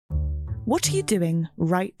What are you doing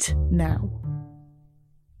right now?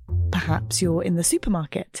 Perhaps you're in the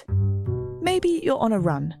supermarket. Maybe you're on a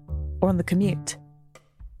run or on the commute.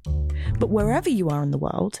 But wherever you are in the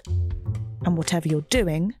world, and whatever you're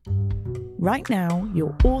doing, right now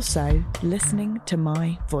you're also listening to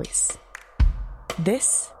my voice.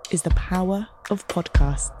 This is the power of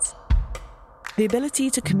podcasts. The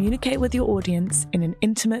ability to communicate with your audience in an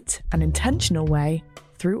intimate and intentional way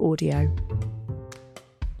through audio.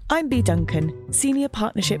 I'm Bea Duncan, Senior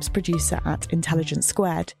Partnerships Producer at Intelligence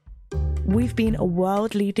Squared. We've been a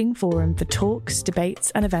world-leading forum for talks,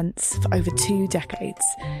 debates and events for over 2 decades.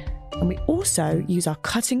 And we also use our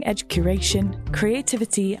cutting-edge curation,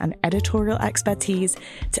 creativity and editorial expertise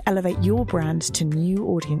to elevate your brand to new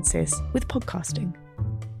audiences with podcasting.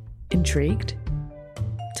 Intrigued?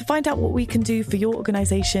 To find out what we can do for your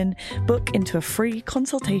organisation, book into a free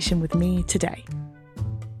consultation with me today.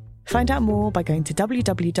 Find out more by going to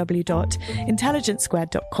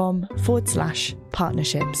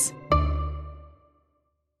www.intelligencesquared.com/partnerships.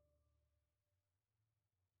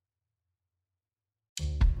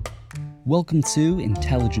 Welcome to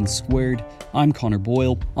Intelligence Squared. I'm Connor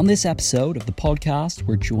Boyle. On this episode of the podcast,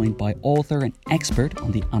 we're joined by author and expert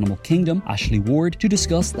on the animal kingdom, Ashley Ward, to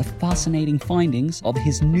discuss the fascinating findings of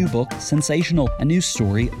his new book, Sensational, a new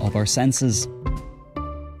story of our senses.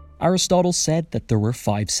 Aristotle said that there were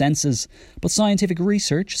 5 senses, but scientific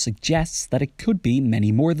research suggests that it could be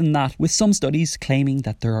many more than that, with some studies claiming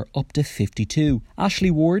that there are up to 52.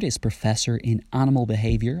 Ashley Ward is Professor in Animal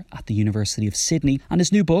Behaviour at the University of Sydney, and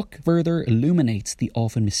his new book further illuminates the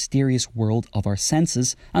often mysterious world of our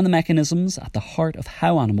senses and the mechanisms at the heart of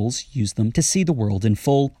how animals use them to see the world in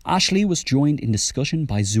full. Ashley was joined in discussion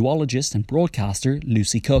by zoologist and broadcaster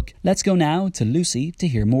Lucy Cook. Let's go now to Lucy to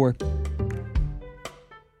hear more.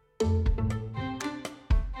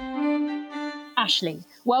 Ashley,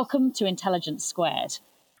 welcome to Intelligence Squared.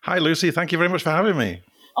 Hi, Lucy. Thank you very much for having me.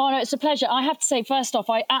 Oh, no, it's a pleasure. I have to say, first off,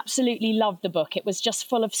 I absolutely loved the book. It was just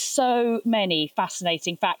full of so many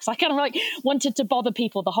fascinating facts. I kind of wanted to bother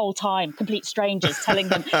people the whole time, complete strangers, telling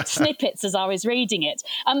them snippets as I was reading it.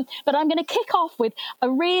 But I'm going to kick off with a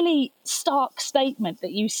really stark statement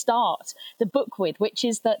that you start the book with, which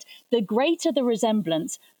is that the greater the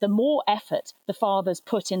resemblance, the more effort the fathers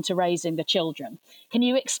put into raising the children. Can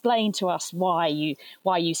you explain to us why you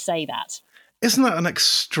say that? Isn't that an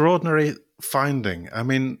extraordinary finding? I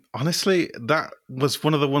mean, honestly, that was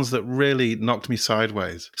one of the ones that really knocked me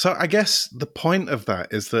sideways. So I guess the point of that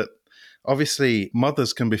is that obviously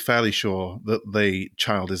mothers can be fairly sure that the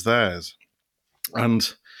child is theirs.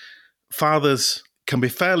 And fathers can be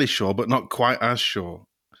fairly sure, but not quite as sure.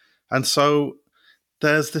 And so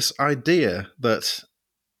there's this idea that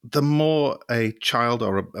the more a child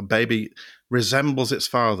or a baby resembles its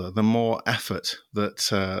father, the more effort that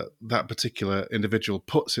that particular individual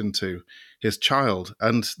puts into his child.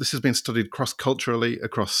 And this has been studied cross-culturally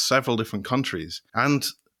across several different countries. And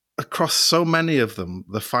across so many of them,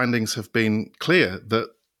 the findings have been clear that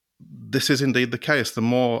this is indeed the case. The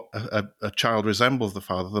more a child resembles the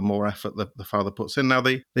father, the more effort the father puts in. Now,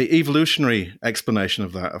 the evolutionary explanation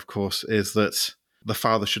of that, of course, is that the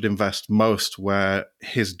father should invest most where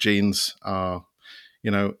his genes are,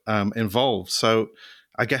 involved. So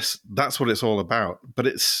I guess that's what it's all about. But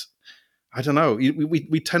it's, I don't know,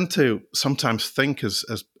 we tend to sometimes think as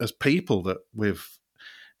people that we've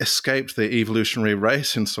escaped the evolutionary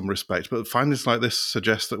race in some respects, but findings like this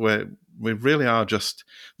suggest that we really are just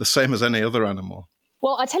the same as any other animal.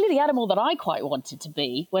 Well, I tell you, the animal that I quite wanted to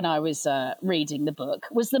be when I was reading the book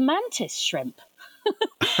was the mantis shrimp.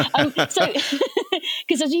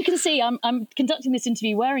 Because as you can see, I'm conducting this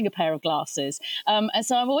interview wearing a pair of glasses, and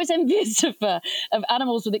so I'm always envious of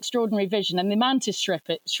animals with extraordinary vision, and the mantis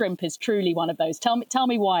shrimp is truly one of those. Tell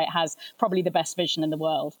me why it has probably the best vision in the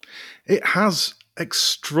world. It has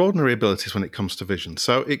extraordinary abilities when it comes to vision.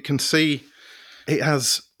 So it can see, it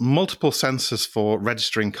has multiple sensors for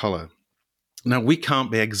registering colour. Now, we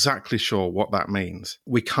can't be exactly sure what that means.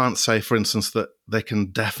 We can't say, for instance, that they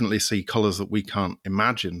can definitely see colours that we can't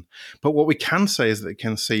imagine. But what we can say is that it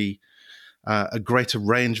can see a greater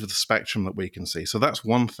range of the spectrum that we can see. So that's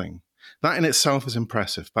one thing. That in itself is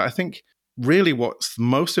impressive. But I think really what's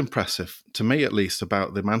most impressive, to me at least,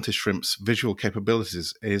 about the mantis shrimp's visual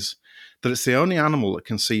capabilities is that it's the only animal that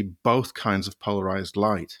can see both kinds of polarised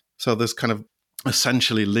light. So there's kind of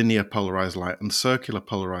essentially linear polarised light and circular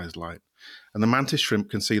polarised light. And the mantis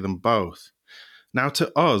shrimp can see them both. Now,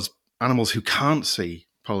 to us, animals who can't see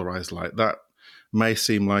polarized light, that may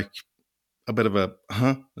seem like a bit of a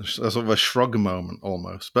sort of a shrug moment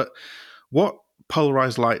almost. But what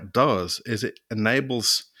polarized light does is it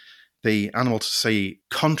enables the animal to see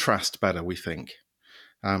contrast better, we think,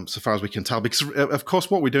 so far as we can tell. Because, of course,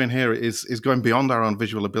 what we're doing here is going beyond our own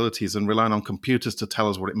visual abilities and relying on computers to tell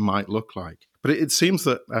us what it might look like. But it seems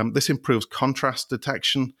that this improves contrast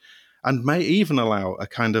detection and may even allow a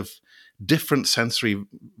kind of different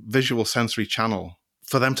visual sensory channel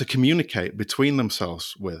for them to communicate between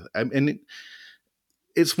themselves with. And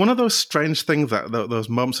it's one of those strange things, those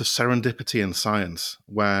moments of serendipity in science,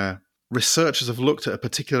 where researchers have looked at a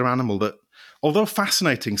particular animal that, although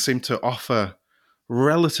fascinating, seem to offer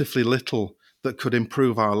relatively little that could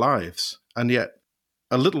improve our lives. And yet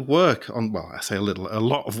a little work on, well, I say a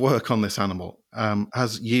lot of work on this animal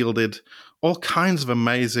has yielded all kinds of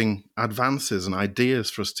amazing advances and ideas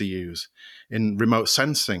for us to use in remote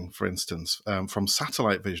sensing, for instance, from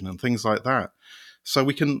satellite vision and things like that. So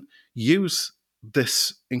we can use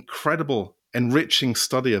this incredible, enriching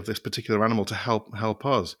study of this particular animal to help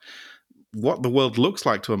us. What the world looks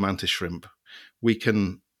like to a mantis shrimp, we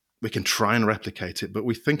can try and replicate it, but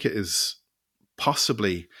we think it is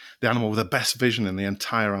possibly the animal with the best vision in the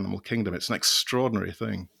entire animal kingdom. It's an extraordinary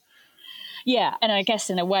thing. Yeah, and I guess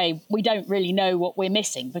in a way we don't really know what we're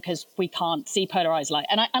missing because we can't see polarized light.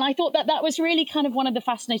 And I thought that was really kind of one of the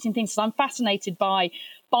fascinating things. So I'm fascinated by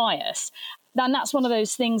bias. And that's one of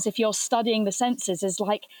those things, if you're studying the senses, is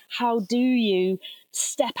like, how do you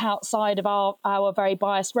step outside of our very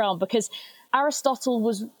biased realm? Because Aristotle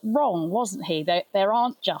was wrong, wasn't he? There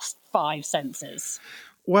aren't just 5 senses.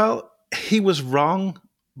 Well, he was wrong,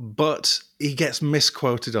 but he gets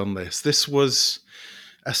misquoted on this. This was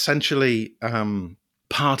essentially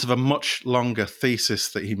part of a much longer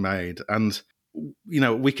thesis that he made. And,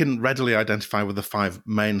 we can readily identify with the 5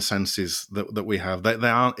 main senses that we have. They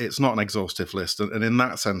aren't, it's not an exhaustive list. And in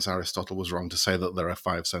that sense, Aristotle was wrong to say that there are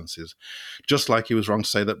 5 senses. Just like he was wrong to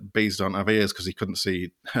say that bees don't have ears because he couldn't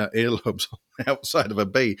see earlobes outside of a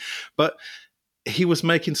bee. But he was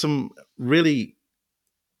making some really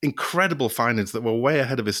incredible findings that were way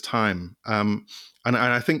ahead of his time. And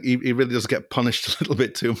I think he really does get punished a little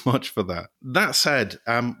bit too much for that. That said,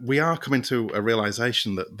 we are coming to a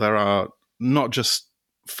realization that there are not just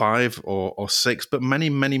 5 or 6, but many,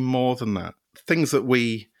 many more than that. Things that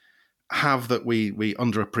we have that we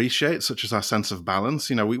underappreciate, such as our sense of balance.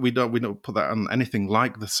 We don't put that on anything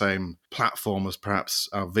like the same platform as perhaps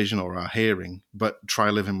our vision or our hearing, but try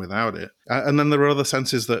living without it. And then there are other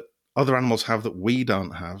senses that other animals have that we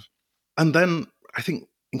don't have. And then I think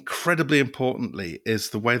incredibly importantly is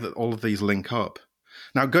the way that all of these link up.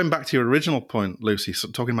 Now, going back to your original point, Lucy,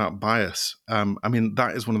 talking about bias,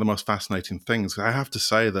 that is one of the most fascinating things. I have to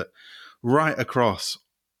say that right across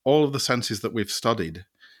all of the senses that we've studied,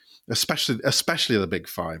 especially the big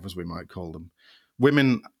 5, as we might call them,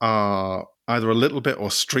 women are either a little bit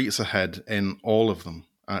or streets ahead in all of them,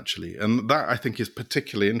 actually. And that, I think, is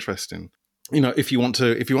particularly interesting. If you want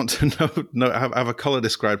to know have a color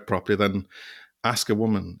described properly, then ask a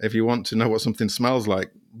woman. If you want to know what something smells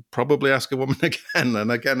like, probably ask a woman again.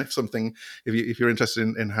 And again, if you're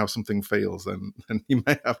interested in how something feels, then you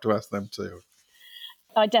may have to ask them too.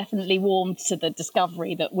 I definitely warmed to the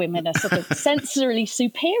discovery that women are sort of sensorily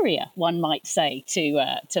superior, one might say,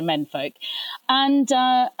 to menfolk, and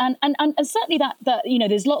certainly that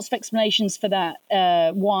there's lots of explanations for that.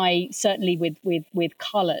 Why certainly with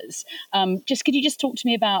colours. Could you just talk to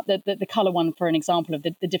me about the colour one for an example of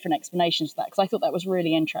the different explanations for that? Because I thought that was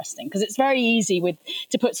really interesting. Because it's very easy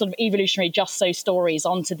to put sort of evolutionary just so stories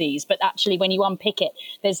onto these, but actually when you unpick it,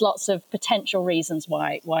 there's lots of potential reasons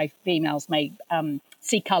why females may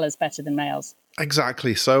see colours better than males.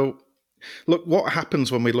 Exactly. So, look, what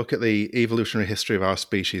happens when we look at the evolutionary history of our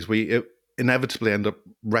species? We inevitably end up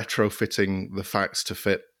retrofitting the facts to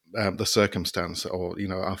fit the circumstance or,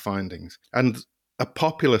 our findings. And a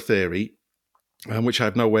popular theory, which I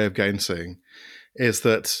have no way of gainsaying, is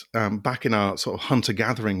that back in our sort of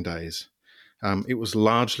hunter-gathering days, it was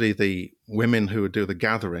largely the women who would do the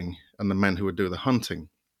gathering and the men who would do the hunting.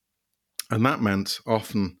 And that meant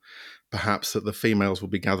often perhaps that the females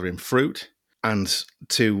would be gathering fruit, and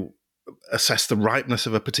to assess the ripeness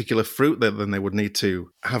of a particular fruit, then they would need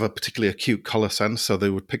to have a particularly acute colour sense, so they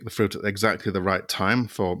would pick the fruit at exactly the right time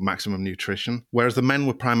for maximum nutrition, whereas the men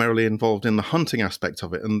were primarily involved in the hunting aspect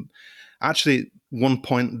of it. And actually, one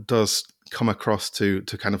point does come across to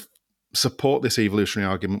kind of support this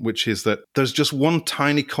evolutionary argument, which is that there's just one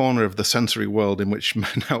tiny corner of the sensory world in which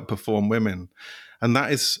men outperform women, and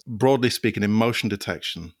that is, broadly speaking, in motion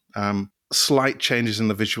detection. Slight changes in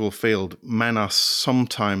the visual field, men are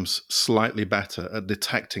sometimes slightly better at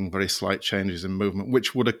detecting very slight changes in movement,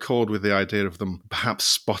 which would accord with the idea of them perhaps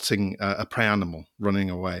spotting a prey animal running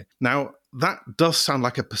away. Now, that does sound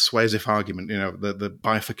like a persuasive argument, the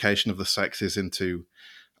bifurcation of the sexes into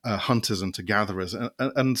hunters and to gatherers.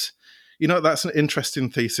 And that's an interesting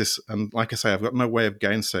thesis. And like I say, I've got no way of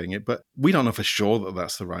gainsaying it, but we don't know for sure that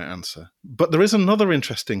that's the right answer. But there is another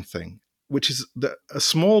interesting thing, which is that a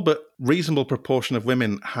small but reasonable proportion of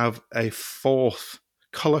women have a fourth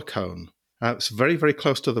color cone. It's very, very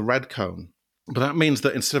close to the red cone. But that means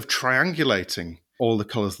that instead of triangulating all the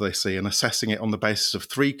colors they see and assessing it on the basis of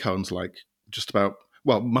three cones, like just about,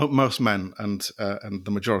 most men and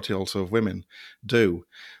the majority also of women do,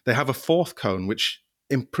 they have a fourth cone, which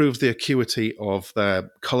improves the acuity of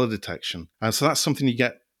their color detection. And so that's something you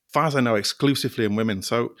get, as far as I know, exclusively in women.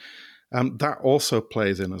 So that also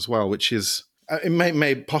plays in as well, which is, it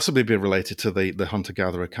may possibly be related to the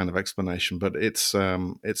hunter-gatherer kind of explanation, but it's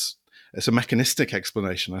a mechanistic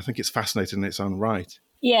explanation. I think it's fascinating in its own right.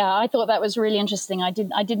 Yeah, I thought that was really interesting. I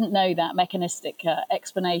didn't know that mechanistic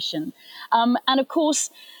explanation. And of course,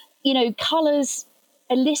 colours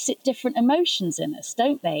elicit different emotions in us,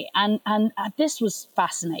 don't they? And this was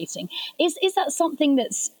fascinating. Is that something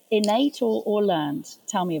that's innate or learned?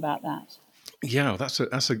 Tell me about that. Yeah, that's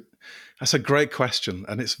a great question,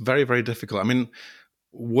 and it's very, very difficult. I mean,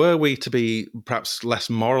 were we to be perhaps less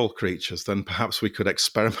moral creatures, then perhaps we could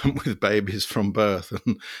experiment with babies from birth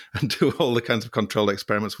and do all the kinds of controlled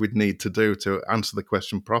experiments we'd need to do to answer the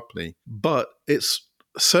question properly. But it's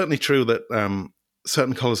certainly true that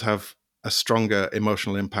certain colours have a stronger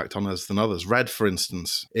emotional impact on us than others. Red, for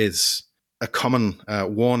instance, is a common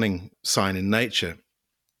warning sign in nature,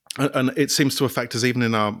 and it seems to affect us even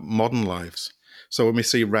in our modern lives. So when we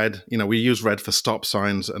see red, we use red for stop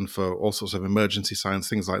signs and for all sorts of emergency signs,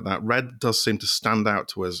 things like that. Red does seem to stand out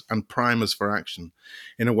to us and prime us for action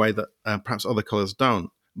in a way that perhaps other colours don't.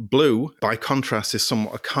 Blue, by contrast, is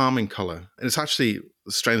somewhat a calming colour. And it's actually,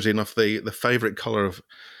 strangely enough, the favourite colour of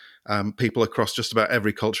people across just about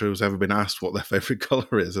every culture who's ever been asked what their favourite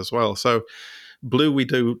colour is as well. So blue we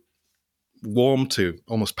do warm to,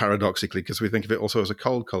 almost paradoxically, because we think of it also as a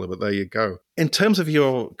cold color, but there you go. In terms of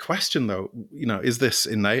your question, though, is this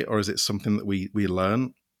innate or is it something that we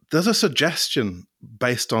learn? There's a suggestion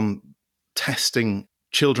based on testing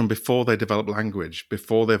children before they develop language,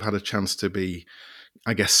 before they've had a chance to be,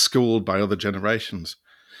 I guess, schooled by other generations,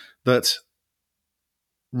 that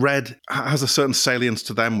red has a certain salience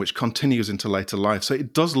to them which continues into later life. So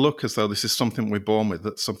it does look as though this is something we're born with,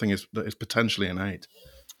 that is potentially innate.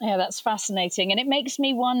 Yeah, that's fascinating. And it makes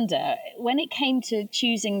me wonder, when it came to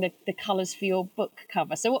choosing the colours for your book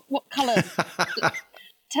cover, so what colour,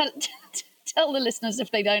 tell the listeners if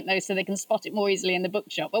they don't know so they can spot it more easily in the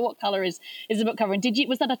bookshop, but what colour is the book cover? And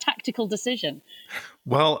was that a tactical decision?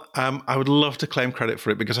 Well, I would love to claim credit for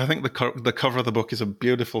it because I think the cover of the book is a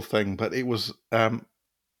beautiful thing, but it was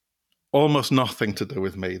almost nothing to do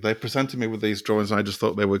with me. They presented me with these drawings and I just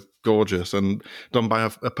thought they were gorgeous and done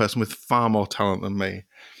by a person with far more talent than me.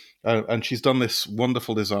 And she's done this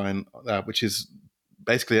wonderful design, which is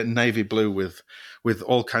basically a navy blue with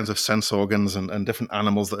all kinds of sense organs and different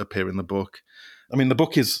animals that appear in the book. I mean, the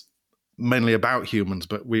book is mainly about humans,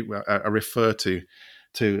 but I refer to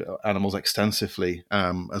animals extensively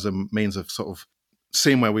as a means of sort of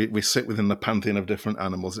seeing where we sit within the pantheon of different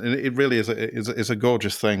animals. And it really is a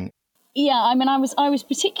gorgeous thing. Yeah, I mean, I was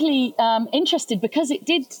particularly interested because it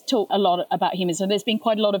did talk a lot about humans. So there's been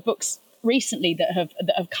quite a lot of books recently that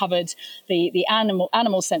have covered the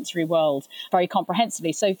animal sensory world very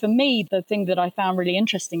comprehensively. So for me, the thing that I found really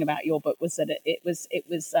interesting about your book was that it was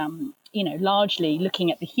largely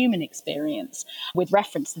looking at the human experience with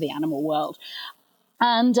reference to the animal world.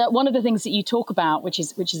 And one of the things that you talk about, which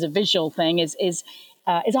is a visual thing, is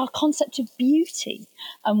our concept of beauty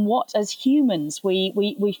and what, as humans,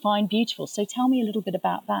 we find beautiful. So tell me a little bit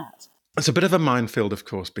about that. It's a bit of a minefield, of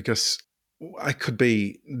course, because I could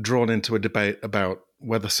be drawn into a debate about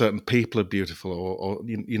whether certain people are beautiful,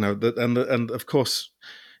 and of course,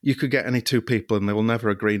 you could get any two people and they will never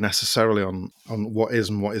agree necessarily on what is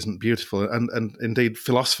and what isn't beautiful. And indeed,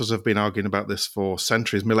 philosophers have been arguing about this for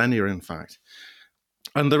centuries, millennia, in fact.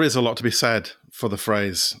 And there is a lot to be said for the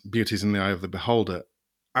phrase "beauty's in the eye of the beholder."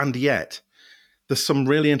 And yet, there's some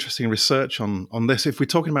really interesting research on this. If we're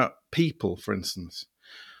talking about people, for instance,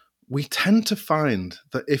 we tend to find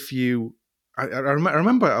that if you... I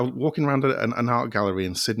remember walking around an art gallery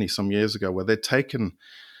in Sydney some years ago where they'd taken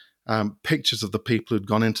pictures of the people who'd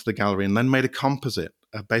gone into the gallery and then made a composite,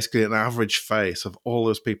 basically an average face of all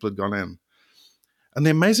those people who'd gone in. And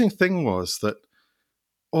the amazing thing was that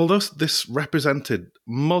although this represented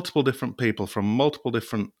multiple different people from multiple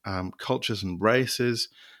different cultures and races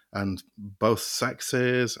and both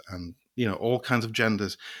sexes and all kinds of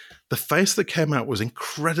genders. The face that came out was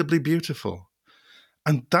incredibly beautiful.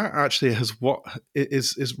 And that actually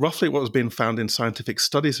is roughly what has been found in scientific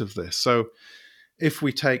studies of this. So if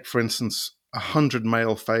we take, for instance, 100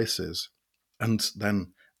 male faces and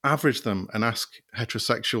then average them and ask a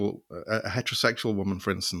heterosexual woman, for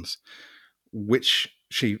instance, which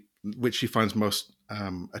she finds most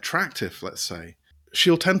attractive, let's say,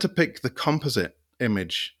 she'll tend to pick the composite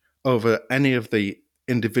image over any of the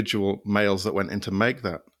individual males that went in to make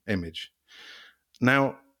that image.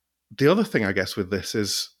 Now, the other thing, I guess, with this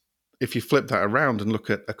is if you flip that around and look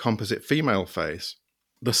at a composite female face,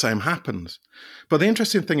 the same happens. But the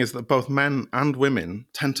interesting thing is that both men and women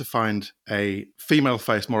tend to find a female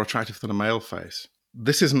face more attractive than a male face.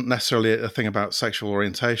 This isn't necessarily a thing about sexual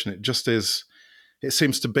orientation. It just is. It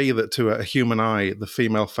seems to be that to a human eye, the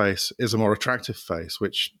female face is a more attractive face,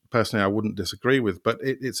 which personally I wouldn't disagree with. But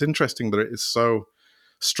it's interesting that it is so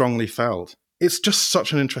strongly felt. It's just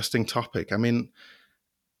such an interesting topic. I mean,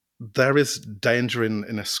 there is danger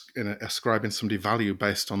in ascribing somebody value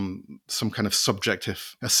based on some kind of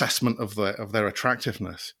subjective assessment of their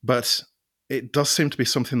attractiveness. But it does seem to be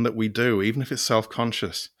something that we do, even if it's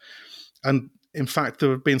self-conscious. And in fact,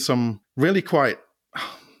 there have been some really quite,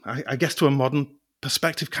 I guess to a modern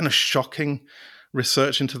perspective, kind of shocking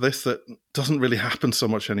research into this that doesn't really happen so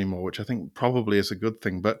much anymore, which I think probably is a good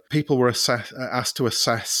thing. But people were asked to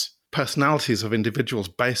assess personalities of individuals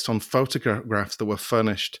based on photographs that were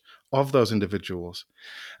furnished of those individuals.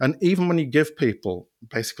 And even when you give people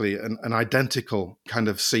basically an identical kind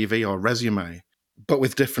of CV or resume, but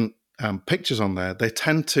with different pictures on there, they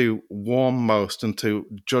tend to warm most and to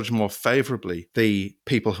judge more favorably the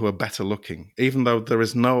people who are better looking, even though there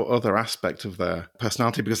is no other aspect of their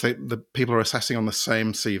personality because the people are assessing on the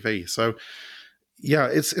same CV. So yeah,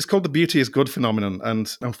 it's called the beauty is good phenomenon.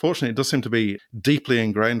 And unfortunately, it does seem to be deeply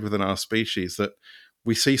ingrained within our species that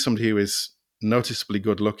we see somebody who is noticeably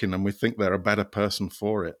good looking and we think they're a better person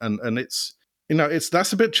for it. And it's,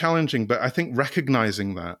 that's a bit challenging, but I think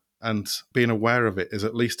recognizing that and being aware of it is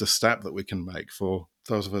at least a step that we can make for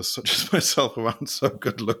those of us such as myself who aren't so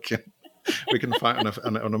good looking. We can fight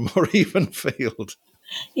on a more even field.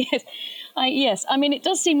 Yes. Yes. I mean, it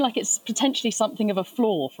does seem like it's potentially something of a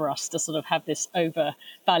flaw for us to sort of have this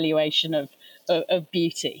overvaluation of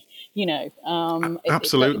beauty,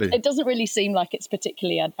 Absolutely. It doesn't really seem like it's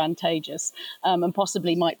particularly advantageous, and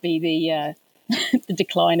possibly might be the the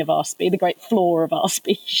decline of the great flaw of our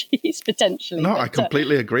species, potentially. No, I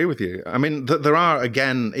completely agree with you. I mean, there are,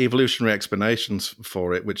 again, evolutionary explanations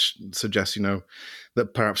for it, which suggests,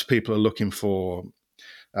 that perhaps people are looking for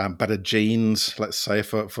better genes, let's say,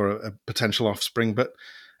 for a potential offspring. But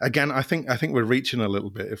again, I think we're reaching a little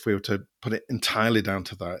bit if we were to put it entirely down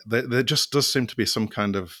to that. There just does seem to be some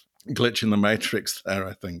kind of glitch in the matrix there,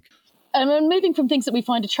 I think. And moving from things that we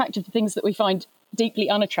find attractive to things that we find deeply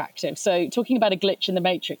unattractive. So talking about a glitch in the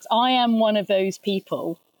matrix, I am one of those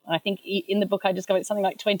people, and I think in the book I discovered something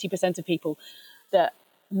like 20% of people that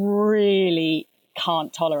really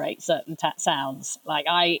can't tolerate certain sounds. Like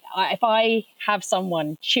if I have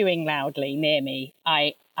someone chewing loudly near me,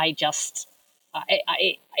 it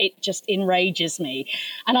just enrages me.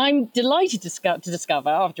 And I'm delighted to discover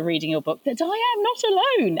after reading your book that I am not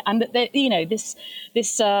alone, and that this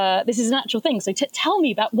is a natural thing. So tell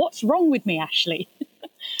me about what's wrong with me, Ashley.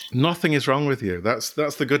 Nothing is wrong with you. That's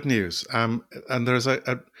the good news. And there's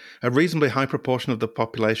a reasonably high proportion of the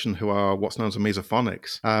population who are what's known as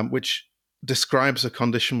mesophonics, which describes a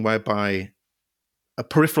condition whereby a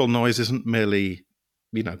peripheral noise isn't merely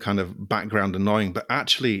kind of background annoying, but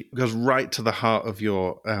actually goes right to the heart of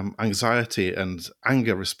your anxiety and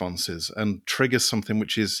anger responses and triggers something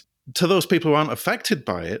which is, to those people who aren't affected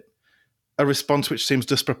by it, a response which seems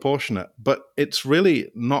disproportionate. But it's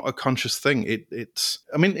really not a conscious thing.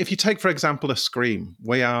 I mean, if you take, for example, a scream,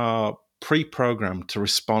 we are pre-programmed to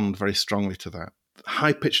respond very strongly to that.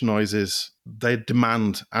 High-pitched noises, they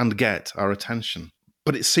demand and get our attention.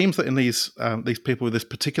 But it seems that in these people with this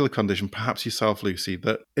particular condition, perhaps yourself, Lucy,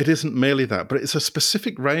 that it isn't merely that, but it's a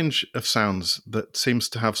specific range of sounds that seems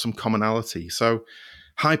to have some commonality. So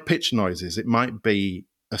high-pitched noises, it might be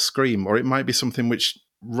a scream, or it might be something which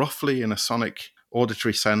roughly in a sonic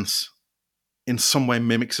auditory sense in some way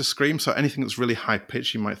mimics a scream. So anything that's really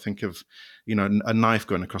high-pitched, you might think of, a knife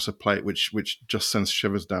going across a plate, which just sends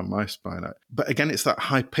shivers down my spine. But again, it's that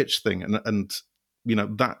high-pitched thing, and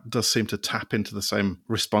that does seem to tap into the same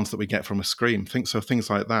response that we get from a scream. Things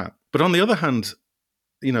like that. But on the other hand,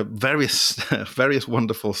 various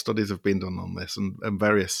wonderful studies have been done on this, and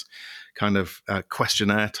various kind of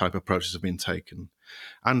questionnaire type approaches have been taken.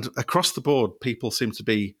 And across the board, people seem to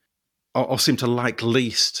be, or seem to like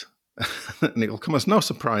least, and it'll come as no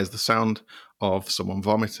surprise, the sound of someone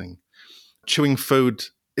vomiting. Chewing food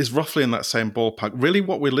is roughly in that same ballpark. Really,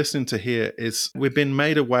 what we're listening to here is we've been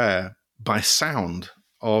made aware by sound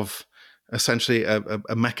of essentially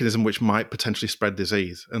a mechanism which might potentially spread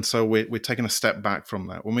disease. And so we're taking a step back from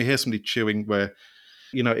that. When we hear somebody chewing where,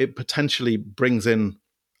 it potentially brings in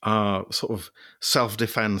our sort of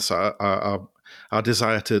self-defense, our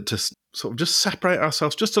desire to sort of just separate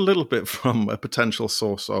ourselves just a little bit from a potential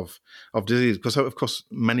source of disease. Because, of course,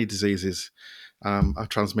 many diseases are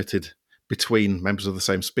transmitted between members of the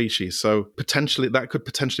same species. So that could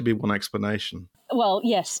potentially be one explanation. Well,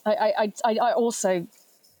 yes. I also,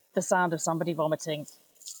 the sound of somebody vomiting.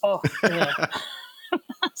 Oh, yeah.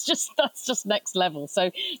 That's just next level.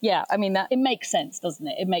 So, yeah, I mean, it makes sense, doesn't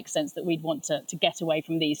it? It makes sense that we'd want to get away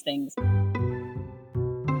from these things.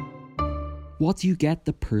 What do you get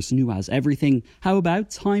the person who has everything? How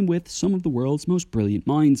about time with some of the world's most brilliant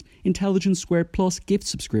minds? Intelligence Squared Plus gift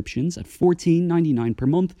subscriptions at $14.99 per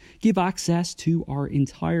month give access to our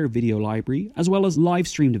entire video library, as well as live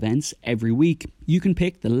streamed events every week. You can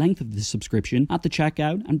pick the length of the subscription at the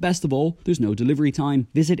checkout, and best of all, there's no delivery time.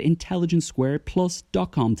 Visit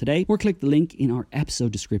intelligencesquaredplus.com today, or click the link in our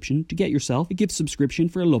episode description to get yourself a gift subscription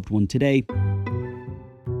for a loved one today.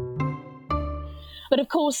 But of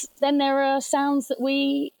course, then there are sounds that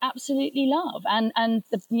we absolutely love. And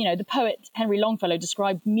the poet Henry Longfellow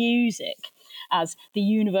described music as the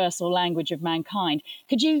universal language of mankind.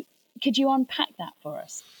 Could you unpack that for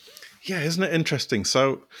us? Yeah, isn't it interesting?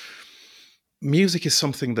 So music is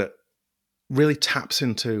something that really taps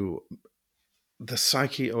into the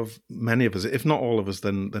psyche of many of us, if not all of us,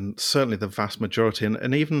 then certainly the vast majority.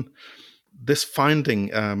 And even this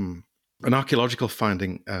finding, an archaeological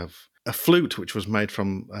finding of a flute which was made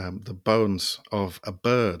from the bones of a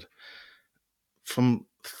bird from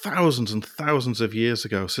thousands and thousands of years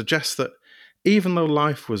ago suggests that even though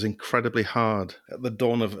life was incredibly hard at the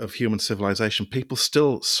dawn of human civilization, people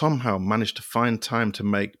still somehow managed to find time to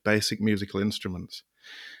make basic musical instruments.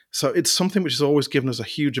 So it's something which has always given us a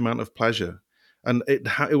huge amount of pleasure. And it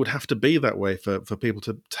would have to be that way for people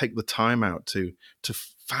to take the time out to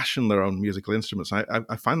fashion their own musical instruments.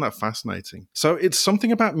 I find that fascinating. So it's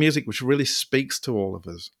something about music which really speaks to all of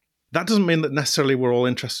us. That doesn't mean that necessarily we're all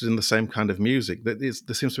interested in the same kind of music.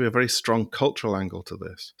 There seems to be a very strong cultural angle to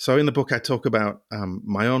this. So in the book, I talk about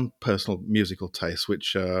my own personal musical tastes,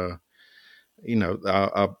 which, are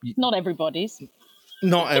not everybody's.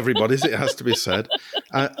 Not everybody's, it has to be said.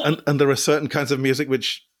 And there are certain kinds of music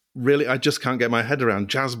which really I just can't get my head around,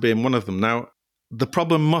 jazz being one of them. Now, the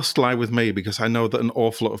problem must lie with me because I know that an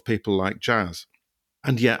awful lot of people like jazz.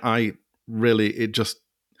 And yet I just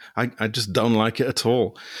don't like it at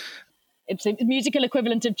all. It's a musical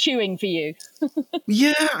equivalent of chewing for you.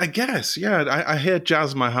 Yeah, I guess. Yeah, I hear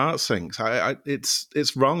jazz, my heart sinks.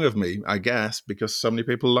 It's wrong of me, I guess, because so many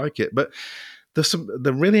people like it. But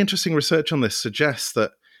the really interesting research on this suggests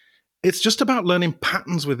that it's just about learning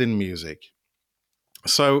patterns within music.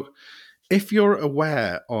 So if you're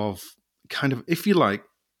aware of kind of, if you like,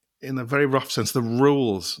 in a very rough sense, the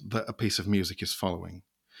rules that a piece of music is following,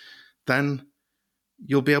 then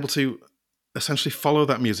you'll be able to essentially follow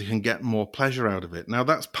that music and get more pleasure out of it. Now,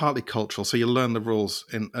 that's partly cultural, so you learn the rules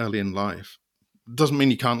early in life. Doesn't mean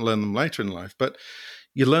you can't learn them later in life, but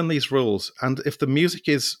you learn these rules. And if the music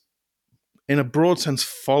is, in a broad sense,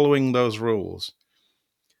 following those rules,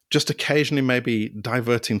 just occasionally maybe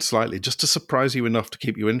diverting slightly, just to surprise you enough to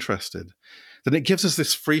keep you interested, then it gives us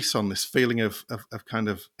this frisson, this feeling of kind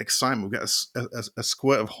of excitement. We get a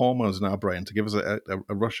squirt of hormones in our brain to give us a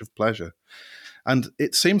rush of pleasure. And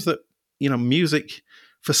it seems that, music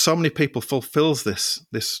for so many people fulfills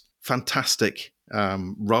this fantastic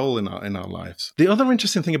role in our lives. The other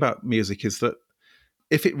interesting thing about music is that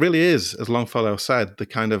if it really is, as Longfellow said,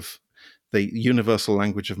 the universal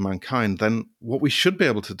language of mankind, then what we should be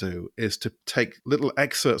able to do is to take little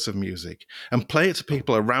excerpts of music and play it to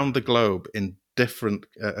people around the globe in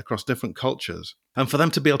across different cultures, and for them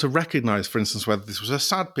to be able to recognize, for instance, whether this was a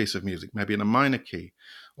sad piece of music, maybe in a minor key,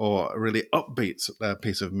 or a really upbeat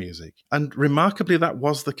piece of music. And remarkably, that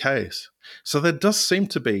was the case. So there does seem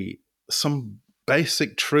to be some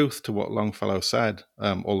basic truth to what Longfellow said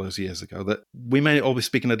all those years ago, that we may all be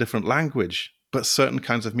speaking a different language, but certain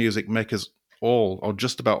kinds of music make us all, or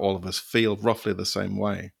just about all of us, feel roughly the same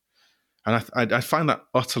way. And I find that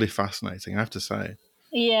utterly fascinating, I have to say.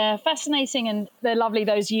 Yeah, fascinating, and they're lovely,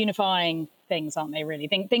 those unifying things, aren't they, really?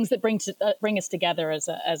 Things that bring us together as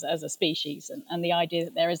a species, and the idea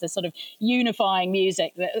that there is this sort of unifying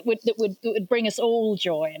music that would bring us all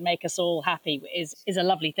joy and make us all happy is a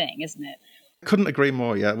lovely thing, isn't it? Couldn't agree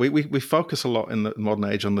more. Yeah, we focus a lot in the modern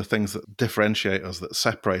age on the things that differentiate us, that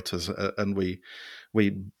separate us, and we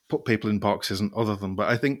put people in boxes and other them. But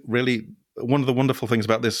I think really one of the wonderful things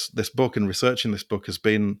about this book and researching this book has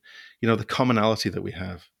been, the commonality that we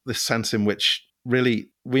have, this sense in which really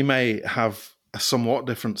we may have a somewhat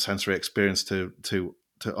different sensory experience to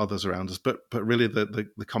others around us, but really the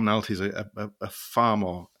commonalities are far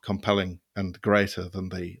more compelling and greater than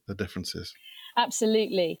the differences.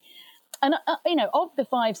 Absolutely. And, of the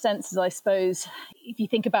five senses, I suppose, if you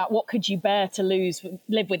think about what could you bear to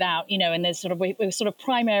live without, and there's we're sort of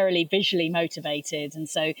primarily visually motivated. And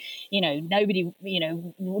so, nobody,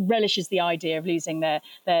 relishes the idea of losing their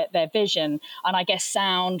vision. And I guess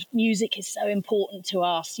sound, music is so important to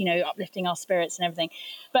us, uplifting our spirits and everything.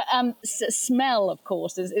 But smell, of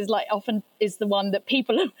course, is like often is the one that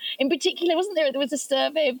people, in particular, wasn't there was a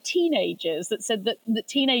survey of teenagers that said that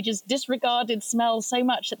teenagers disregarded smell so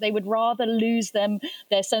much that they would rather lose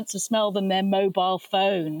their sense of smell than their mobile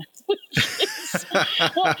phone.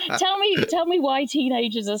 Tell me why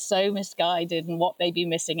teenagers are so misguided and what they'd be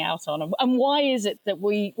missing out on, and why is it that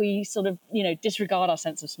we sort of disregard our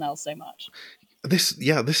sense of smell so much?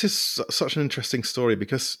 This is such an interesting story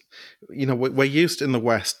because we're used in the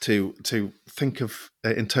West to think of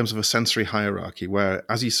in terms of a sensory hierarchy where,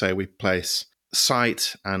 as you say, we place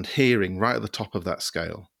sight and hearing right at the top of that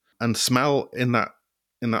scale, and smell in that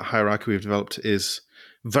hierarchy we've developed is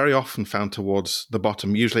very often found towards the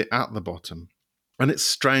bottom, usually at the bottom. And it's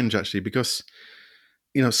strange, actually, because,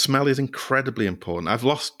 smell is incredibly important. I've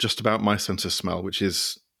lost just about my sense of smell, which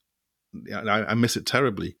is, I miss it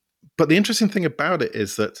terribly. But the interesting thing about it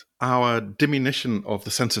is that our diminution of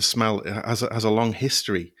the sense of smell has a long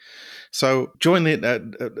history. So during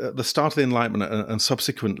the start of the Enlightenment and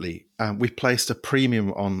subsequently, we placed a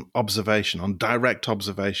premium on observation, on direct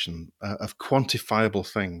observation of quantifiable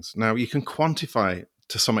things. Now, you can quantify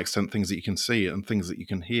to some extent things that you can see and things that you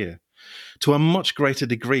can hear to a much greater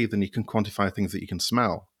degree than you can quantify things that you can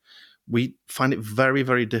smell. We find it very,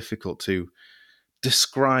 very difficult to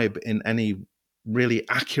describe in any really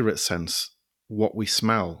accurate sense what we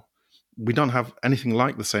smell. We don't have anything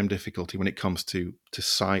like the same difficulty when it comes to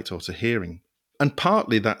sight or to hearing. And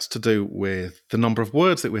partly that's to do with the number of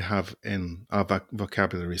words that we have in our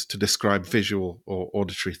vocabularies to describe visual or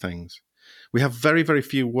auditory things. We have very, very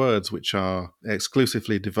few words which are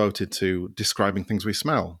exclusively devoted to describing things we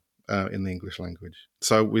smell in the English language.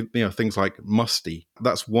 So with things like musty,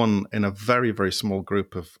 that's one in a very, very small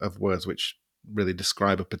group of words which really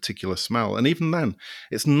describe a particular smell. And even then,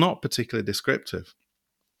 it's not particularly descriptive.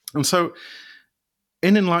 And so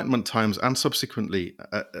in Enlightenment times and subsequently,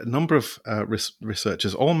 a number of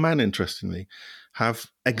researchers, all men interestingly,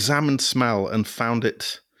 have examined smell and found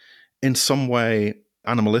it in some way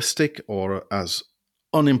animalistic or as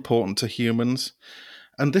unimportant to humans.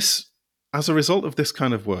 And this, as a result of this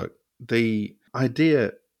kind of work, the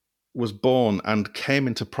idea was born and came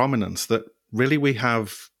into prominence that really we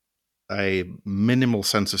have a minimal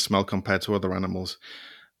sense of smell compared to other animals,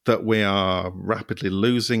 that we are rapidly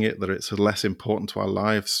losing it, that it's less important to our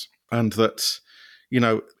lives, and that,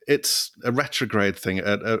 it's a retrograde thing,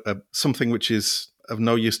 something which is of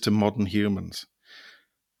no use to modern humans.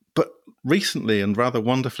 But recently, and rather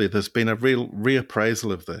wonderfully, there's been a real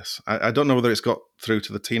reappraisal of this. I don't know whether it's got through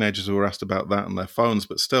to the teenagers who were asked about that on their phones,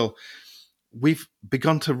 but still, we've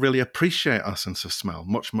begun to really appreciate our sense of smell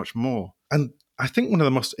much, much more. And I think one of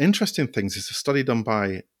the most interesting things is a study done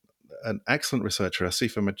by an excellent researcher,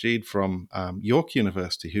 Asifa Majid from York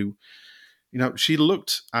University, who, she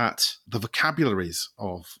looked at the vocabularies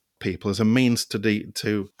of people as a means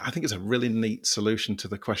to I think it's a really neat solution to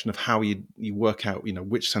the question of how you work out,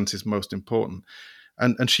 which sense is most important.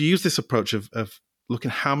 And she used this approach of looking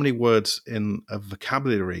at how many words in a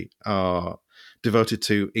vocabulary are devoted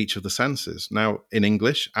to each of the senses. Now, in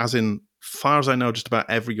English, as in far as I know, just about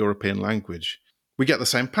every European language, we get the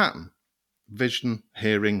same pattern. Vision,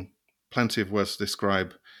 hearing, plenty of words to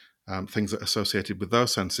describe things that are associated with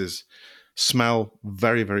those senses. Smell,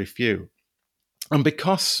 very, very few. And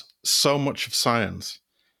because so much of science,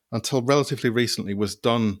 until relatively recently, was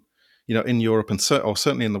done, in Europe and or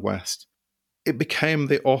certainly in the West, it became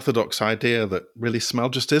the orthodox idea that really smell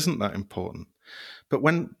just isn't that important. But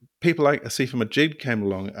when people like Asifa Majid came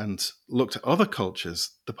along and looked at other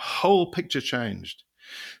cultures, the whole picture changed.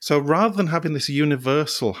 So rather than having this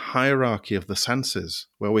universal hierarchy of the senses,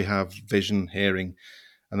 where we have vision, hearing,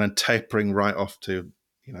 and then tapering right off to,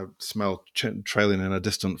 smell trailing in a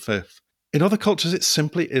distant fifth, in other cultures, it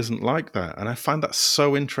simply isn't like that. And I find that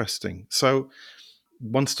so interesting. So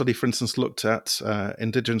one study, for instance, looked at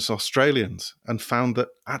Indigenous Australians and found that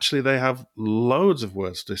actually they have loads of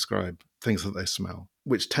words to describe things that they smell,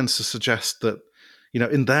 which tends to suggest that,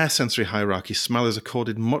 in their sensory hierarchy, smell is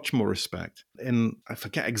accorded much more respect. I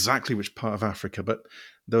forget exactly which part of Africa, but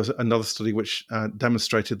there was another study which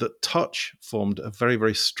demonstrated that touch formed a very,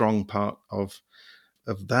 very strong part of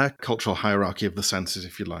their cultural hierarchy of the senses,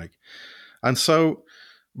 if you like. And so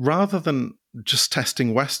rather than just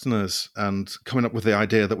testing Westerners and coming up with the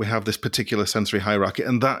idea that we have this particular sensory hierarchy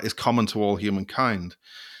and that is common to all humankind,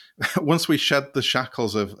 once we shed the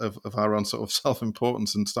shackles of our own sort of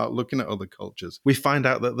self-importance and start looking at other cultures, we find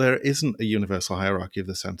out that there isn't a universal hierarchy of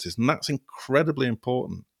the senses. And that's incredibly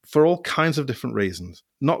important for all kinds of different reasons,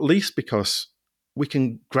 not least because we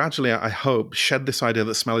can gradually, I hope, shed this idea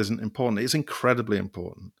that smell isn't important. It's incredibly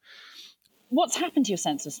important. What's happened to your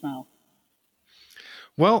sense of smell?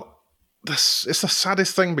 Well, it's the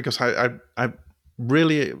saddest thing because I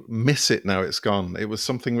really miss it now it's gone. It was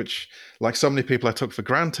something which, like so many people, I took for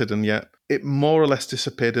granted, and yet it more or less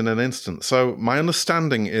disappeared in an instant. So my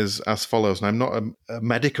understanding is as follows, and I'm not a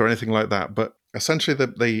medic or anything like that, but essentially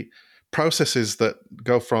the processes that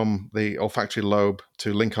go from the olfactory lobe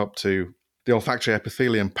to link up to the olfactory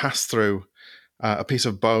epithelium pass through a piece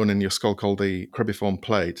of bone in your skull called the cribriform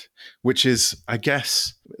plate, which is, I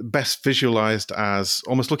guess, best visualized as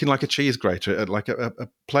almost looking like a cheese grater, like a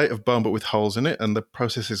plate of bone but with holes in it, and the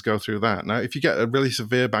processes go through that. Now, if you get a really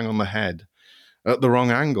severe bang on the head at the wrong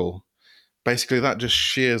angle, basically that just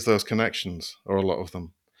shears those connections, or a lot of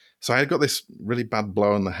them. So I had got this really bad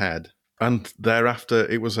blow on the head, and thereafter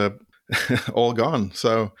it was all gone.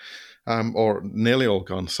 So or nearly all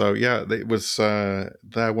gone. So yeah, it was there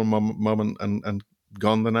one moment and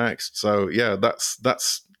gone the next. So yeah, that's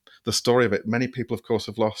the story of it. Many people, of course,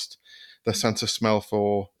 have lost their sense of smell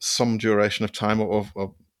for some duration of time,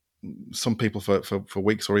 or some people for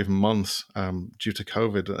weeks or even months due to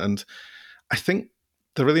COVID. And I think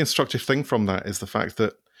the really instructive thing from that is the fact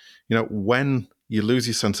that, when you lose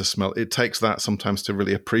your sense of smell, it takes that sometimes to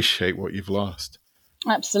really appreciate what you've lost.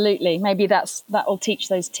 Absolutely. Maybe that will teach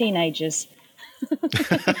those teenagers.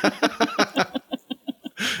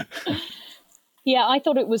 Yeah, I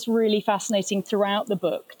thought it was really fascinating throughout the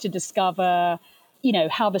book to discover,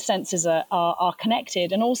 how the senses are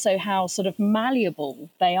connected, and also how sort of malleable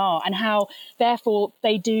they are, and how therefore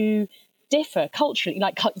they do differ culturally.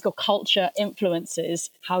 Like your culture influences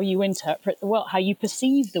how you interpret the world, how you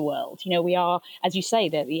perceive the world. We are, as you say,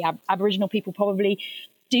 that the Aboriginal people probably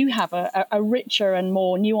do have a richer and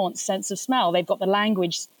more nuanced sense of smell. They've got the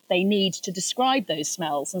language they need to describe those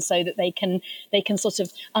smells, and so that they can sort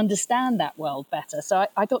of understand that world better. So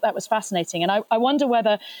I thought that was fascinating. And I wonder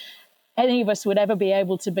whether any of us would ever be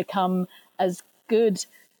able to become as good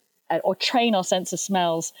or train our sense of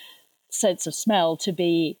smell to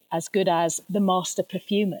be as good as the master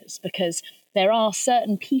perfumers, because there are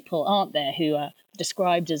certain people, aren't there, who are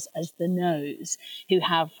described as the nose, who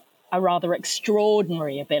have a rather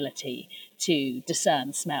extraordinary ability to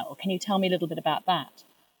discern smell. Can you tell me a little bit about that?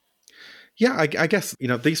 Yeah, I guess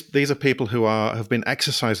these are people who have been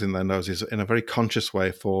exercising their noses in a very conscious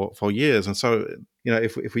way for years, and so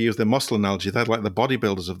if we use the muscle analogy, they're like the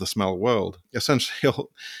bodybuilders of the smell world. Essentially,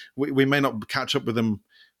 we may not catch up with them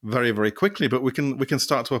very, very quickly, but we can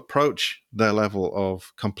start to approach their level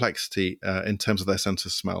of complexity in terms of their sense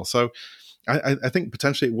of smell. So I think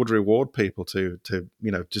potentially it would reward people to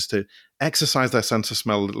just to exercise their sense of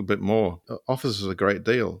smell a little bit more. It offers us a great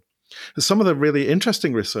deal. Some of the really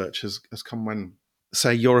interesting research has come when,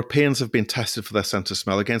 say, Europeans have been tested for their sense of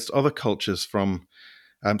smell against other cultures from,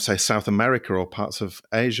 say, South America or parts of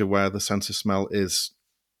Asia, where the sense of smell is,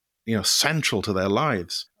 central to their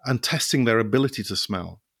lives, and testing their ability to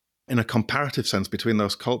smell in a comparative sense between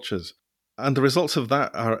those cultures. And the results of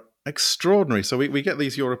that are extraordinary. So we get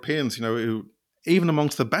these Europeans, who, even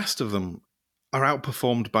amongst the best of them, are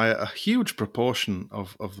outperformed by a huge proportion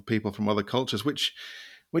of the people from other cultures, which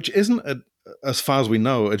isn't, as far as we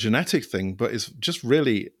know, a genetic thing, but is just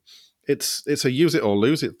really, it's a use it or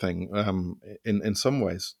lose it thing in some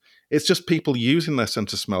ways. It's just people using their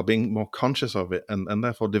sense of smell, being more conscious of it, and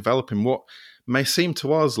therefore developing what may seem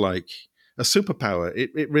to us like a superpower.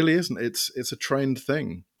 It really isn't. It's a trained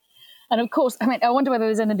thing. And of course, I wonder whether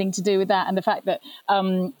there's anything to do with that and the fact that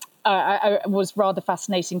I was rather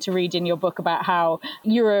fascinating to read in your book about how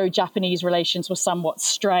Euro-Japanese relations were somewhat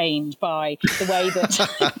strained by the way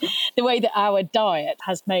that the way that our diet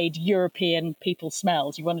has made European people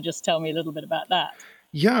smell. Do you want to just tell me a little bit about that?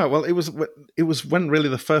 Yeah, well, it was when really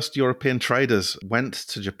the first European traders went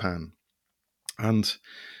to Japan, and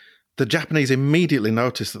the Japanese immediately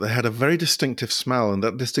noticed that they had a very distinctive smell, and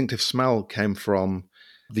that distinctive smell came from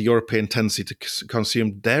the European tendency to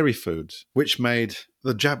consume dairy foods, which made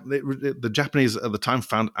the Japanese at the time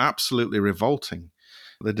found absolutely revolting.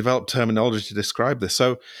 They developed terminology to describe this.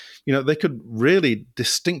 So, they could really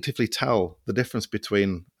distinctively tell the difference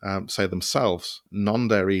between, say, themselves,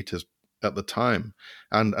 non-dairy eaters at the time,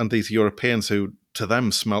 and these Europeans who, to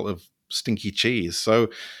them, smelt of stinky cheese. So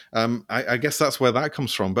I guess that's where that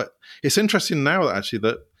comes from. But it's interesting now, actually,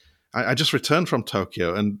 that I just returned from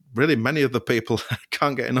Tokyo, and really many of the people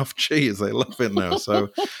can't get enough cheese. They love it now. So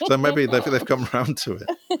maybe they've come around to it.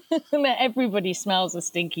 Everybody smells of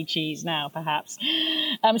stinky cheese now, perhaps.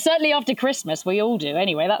 Certainly after Christmas, we all do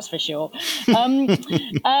anyway, that's for sure.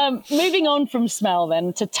 Moving on from smell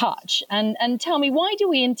then to touch. And tell me, why do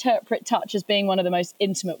we interpret touch as being one of the most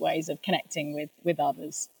intimate ways of connecting with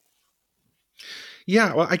others?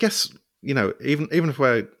 Yeah, well, I guess, even if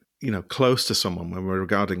we're close to someone when we're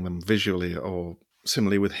regarding them visually, or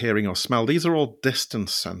similarly with hearing or smell, these are all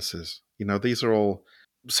distance senses. These are all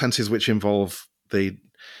senses which involve the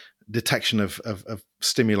detection of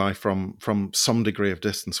stimuli from some degree of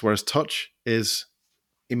distance, whereas touch is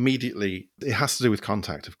immediately, it has to do with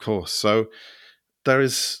contact, of course. So there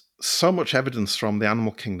is so much evidence from the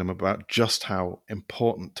animal kingdom about just how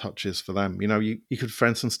important touch is for them. You could, for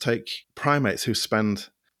instance, take primates who spend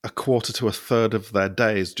a quarter to a third of their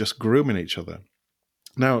days just grooming each other.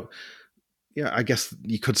 Now, I guess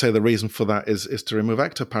you could say the reason for that is to remove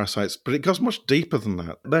ectoparasites, but it goes much deeper than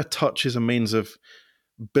that. Their touch is a means of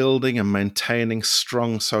building and maintaining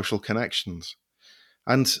strong social connections.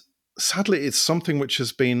 And sadly, it's something which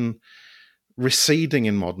has been receding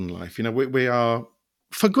in modern life. We are,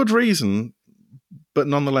 for good reason, but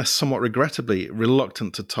nonetheless somewhat regrettably,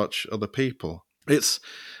 reluctant to touch other people. It's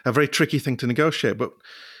a very tricky thing to negotiate, but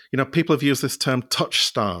people have used this term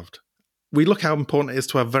touch-starved. We look how important it is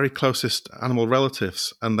to our very closest animal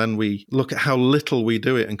relatives, and then we look at how little we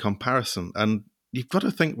do it in comparison. And you've got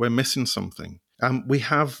to think we're missing something. We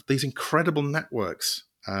have these incredible networks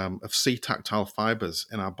of C-tactile fibers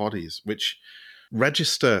in our bodies, which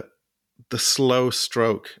register the slow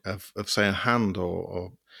stroke of say, a hand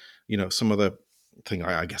or some other thing,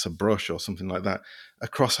 I guess a brush or something like that,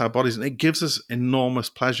 across our bodies. And it gives us enormous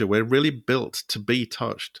pleasure. We're really built to be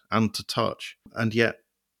touched and to touch. And yet,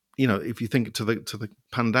 if you think to the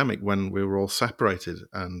pandemic, when we were all separated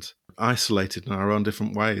and isolated in our own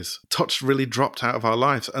different ways, touch really dropped out of our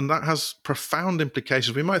lives. And that has profound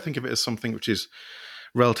implications. We might think of it as something which is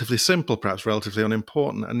relatively simple, perhaps relatively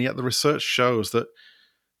unimportant. And yet the research shows that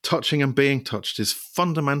touching and being touched is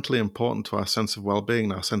fundamentally important to our sense of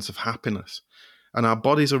well-being, our sense of happiness. And our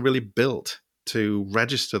bodies are really built to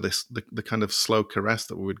register the kind of slow caress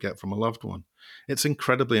that we would get from a loved one. It's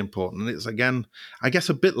incredibly important. And it's, again, I guess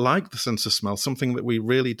a bit like the sense of smell, something that we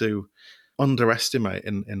really do underestimate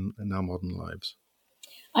in our modern lives.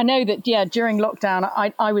 I know that, during lockdown,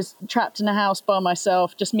 I was trapped in a house by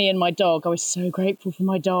myself, just me and my dog. I was so grateful for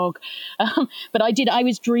my dog. But I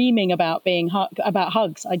was dreaming about about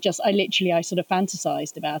hugs. I sort of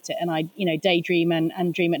fantasized about it, and I, daydream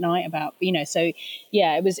and dream at night about, so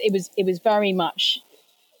yeah, it was very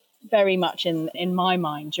much in my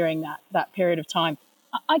mind during that period of time.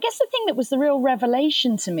 I guess the thing that was the real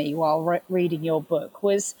revelation to me while reading your book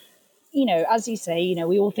was, as you say,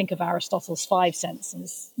 we all think of Aristotle's 5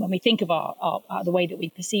 senses when we think of our the way that we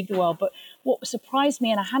perceive the world. But what surprised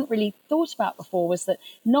me, and I hadn't really thought about before, was that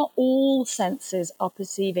not all senses are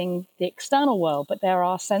perceiving the external world, but there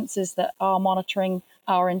are senses that are monitoring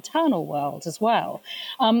our internal world as well.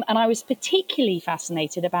 And I was particularly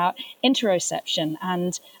fascinated about interoception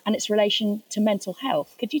and its relation to mental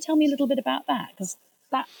health. Could you tell me a little bit about that? Because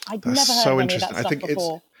I'd never heard of any of that stuff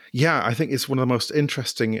before. I think it's one of the most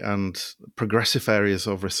interesting and progressive areas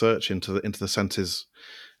of research into the senses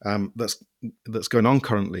that's going on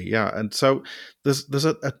currently. Yeah, and so there's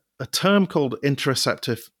a term called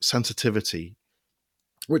interoceptive sensitivity,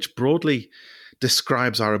 which broadly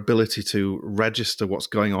describes our ability to register what's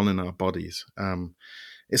going on in our bodies.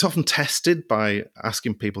 It's often tested by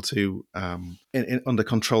asking people to, under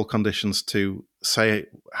control conditions, to say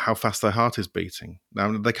how fast their heart is beating.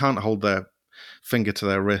 Now, they can't hold their finger to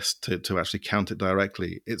their wrist to actually count it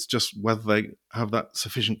directly. It's just whether they have that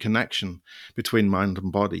sufficient connection between mind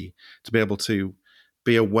and body to be able to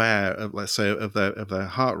be aware of, let's say, of their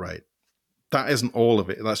heart rate. That isn't all of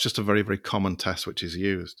it. That's just a very, very common test which is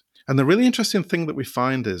used. And the really interesting thing that we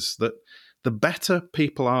find is that the better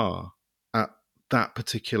people are at that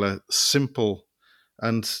particular simple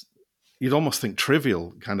and you'd almost think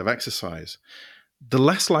trivial kind of exercise, the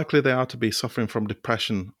less likely they are to be suffering from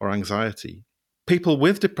depression or anxiety. People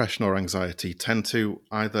with depression or anxiety tend to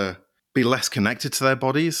either be less connected to their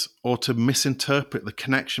bodies or to misinterpret the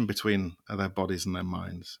connection between their bodies and their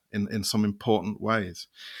minds in some important ways.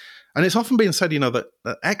 And it's often been said,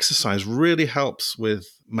 that exercise really helps with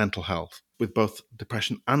mental health, with both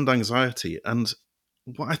depression and anxiety. And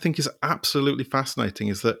what I think is absolutely fascinating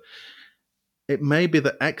is that it may be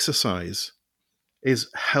that exercise is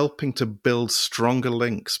helping to build stronger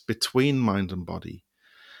links between mind and body.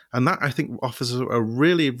 And that, I think, offers a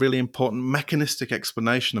really, really important mechanistic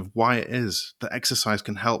explanation of why it is that exercise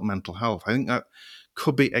can help mental health. I think that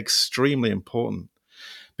could be extremely important.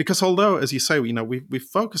 Because although, as you say, we've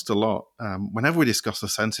focused a lot, whenever we discuss the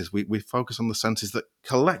senses, we focus on the senses that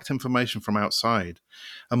collect information from outside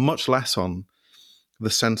and much less on the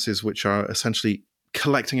senses which are essentially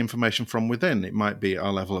collecting information from within. It might be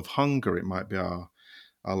our level of hunger, it might be our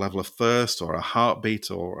level of thirst or our heartbeat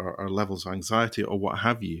or our levels of anxiety or what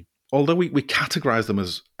have you. Although we categorize them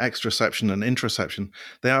as exteroception and interoception,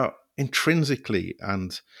 they are intrinsically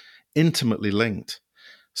and intimately linked,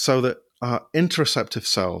 so that our interoceptive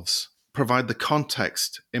selves provide the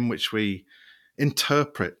context in which we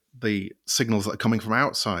interpret the signals that are coming from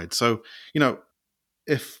outside. So,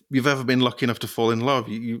 if you've ever been lucky enough to fall in love,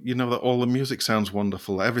 you know that all the music sounds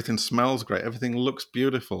wonderful, everything smells great, everything looks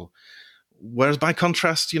beautiful. Whereas by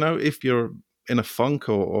contrast, if you're in a funk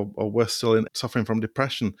or worse still, suffering from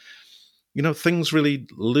depression, things really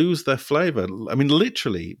lose their flavor. I mean,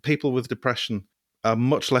 literally, people with depression are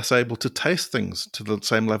much less able to taste things to the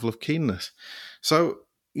same level of keenness. So,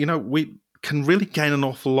 we can really gain an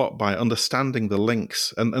awful lot by understanding the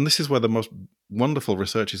links. And this is where the most wonderful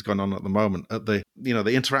research is going on at the moment, at the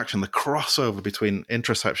interaction, the crossover between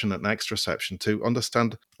interoception and exteroception, to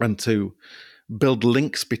understand and to build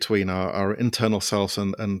links between our internal selves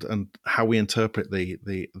and how we interpret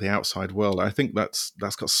the outside world. I think that's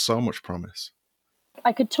got so much promise.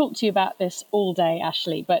 I could talk to you about this all day,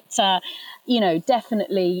 Ashley, but,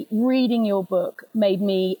 definitely reading your book made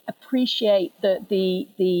me appreciate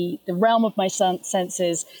the realm of my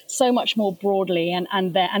senses so much more broadly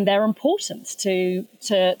and their importance to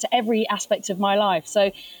every aspect of my life.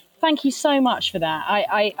 So thank you so much for that.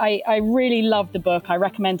 I really love the book. I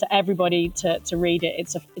recommend to everybody to read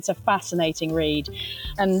it. It's a fascinating read.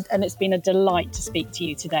 And it's been a delight to speak to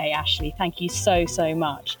you today, Ashley. Thank you so, so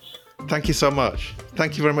much. Thank you so much.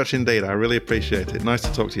 Thank you very much indeed. I really appreciate it. Nice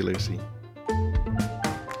to talk to you, Lucy.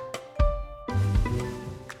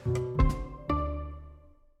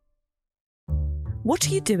 What are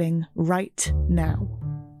you doing right now?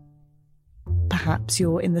 Perhaps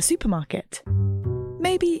you're in the supermarket.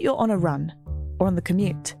 Maybe you're on a run or on the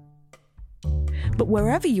commute. But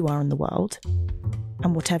wherever you are in the world,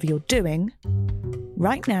 and whatever you're doing,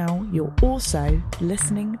 right now you're also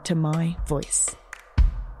listening to my voice.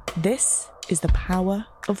 This is the power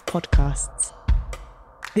of podcasts.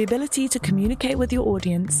 The ability to communicate with your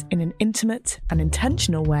audience in an intimate and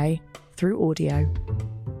intentional way through audio.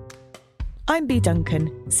 I'm Bea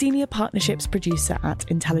Duncan, Senior Partnerships Producer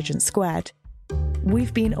at Intelligence Squared.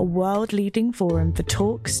 We've been a world-leading forum for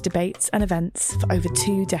talks, debates and events for over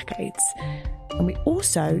 2 decades. And we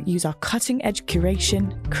also use our cutting-edge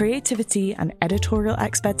curation, creativity and editorial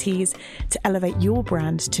expertise to elevate your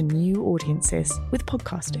brand to new audiences with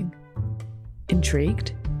podcasting.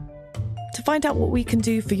 Intrigued? To find out what we can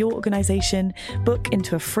do for your organisation, book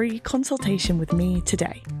into a free consultation with me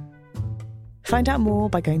today. Find out more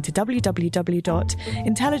by going to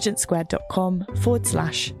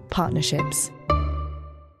www.intelligencesquared.com/partnerships.